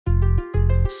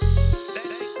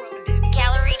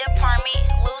department,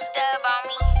 loose dub on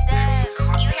me.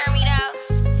 You hear me though?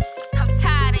 I'm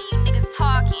tired of you niggas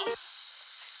talking.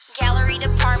 Gallery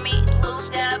department, loose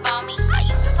dub on me. I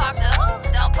used to talk to who?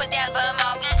 Don't put that bum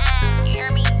on me. You hear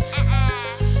me?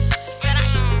 Said I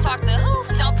used to talk to who?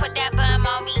 Don't put that bum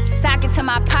on me. Sock it to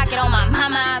my pocket, on my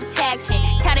mama, I'm taxing.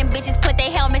 Tell them bitches put their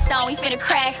helmets on, we finna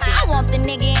crash it. I want the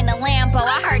nigga in the Lambo,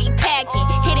 I heard he packing.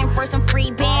 Hit him for some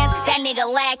free bands, that nigga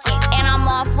lacking. And I'm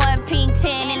off one pink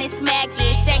 10 and it's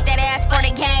smacking. Shake that ass for the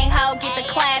gang, ho, get the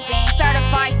clapping.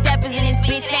 Certified steppers in this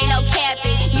bitch, ain't no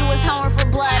capping. You was hungry for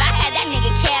blood, I had that nigga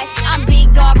cashing. I'm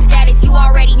big dog status, you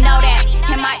already know that.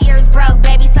 And my ears broke,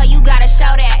 baby, so you gotta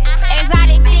show that.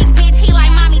 Exotic thick bitch, he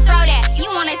like, mommy, throw that. You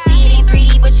wanna see it in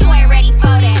 3D, but you ain't ready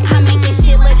for that. I make this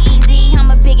shit look easy, I'm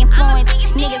a big influence.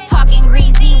 Niggas talking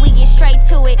greasy, we get straight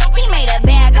to it. He made a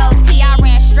bag OT, I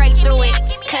ran straight through it.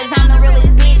 Cause I'm the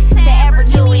realest bitch to ever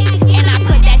do it. And I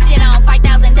put that shit on,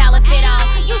 $5,000 fit on.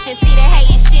 You should see the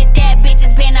hating shit that bitch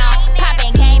has been on.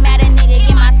 Poppin' game at a nigga,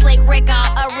 get my slick Rick on.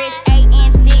 A rich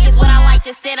 8-inch dick is what I like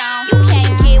to sit on. You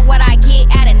can't get what I get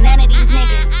out of none of these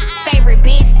niggas. Favorite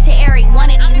bitch to every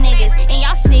one of these niggas. And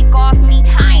y'all sick off me,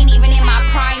 I ain't even in my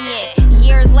prime yet.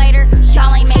 Years later,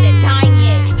 y'all ain't made a dime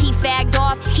yet. He fagged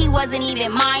off, he wasn't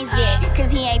even mine yet. Cause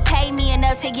he ain't paid me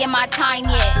enough to get my time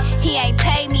yet. He ain't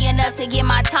paid me enough to get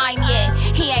my time yet.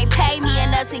 He ain't paid me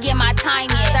enough to get my time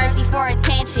yet. Thirsty for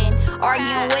attention,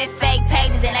 arguing with fake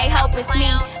pages and they hope it's me.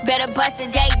 Better bust a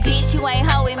date, bitch, you ain't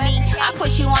hoeing me. I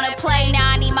put you on a play,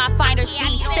 now I need my finder's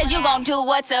fee. Said you gon' do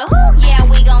what to who? Yeah,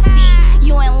 we gon' see.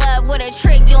 You in love with a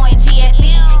trick doing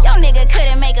GFE. Yo nigga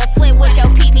couldn't make a flip with your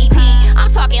PPP.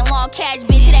 I'm talking long cash,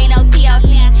 bitch, it ain't no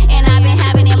TLC. And I've been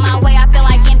having it my way, I feel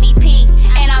like MVP.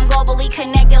 And I'm globally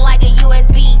connected like a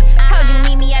USB. Told you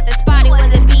meet me at the spot, it was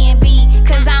a B&B.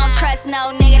 Cause I don't trust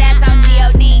no nigga that's on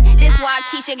G.O.D. This why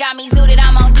Keisha got me zooted,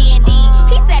 I'm on D&D.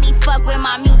 He said he fuck with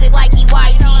my music like he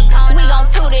YG. We gon'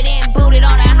 toot it and boot it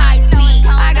on a high speed.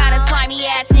 I got a slimy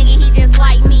ass nigga, he just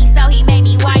like me. So he made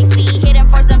me wifey, hit him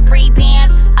for some free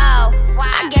bands. Oh,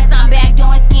 I guess I'm back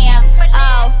doing scams.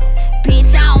 Oh,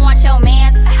 bitch, I don't want your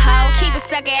mans. Ho, keep a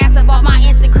sucker ass up off my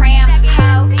Instagram.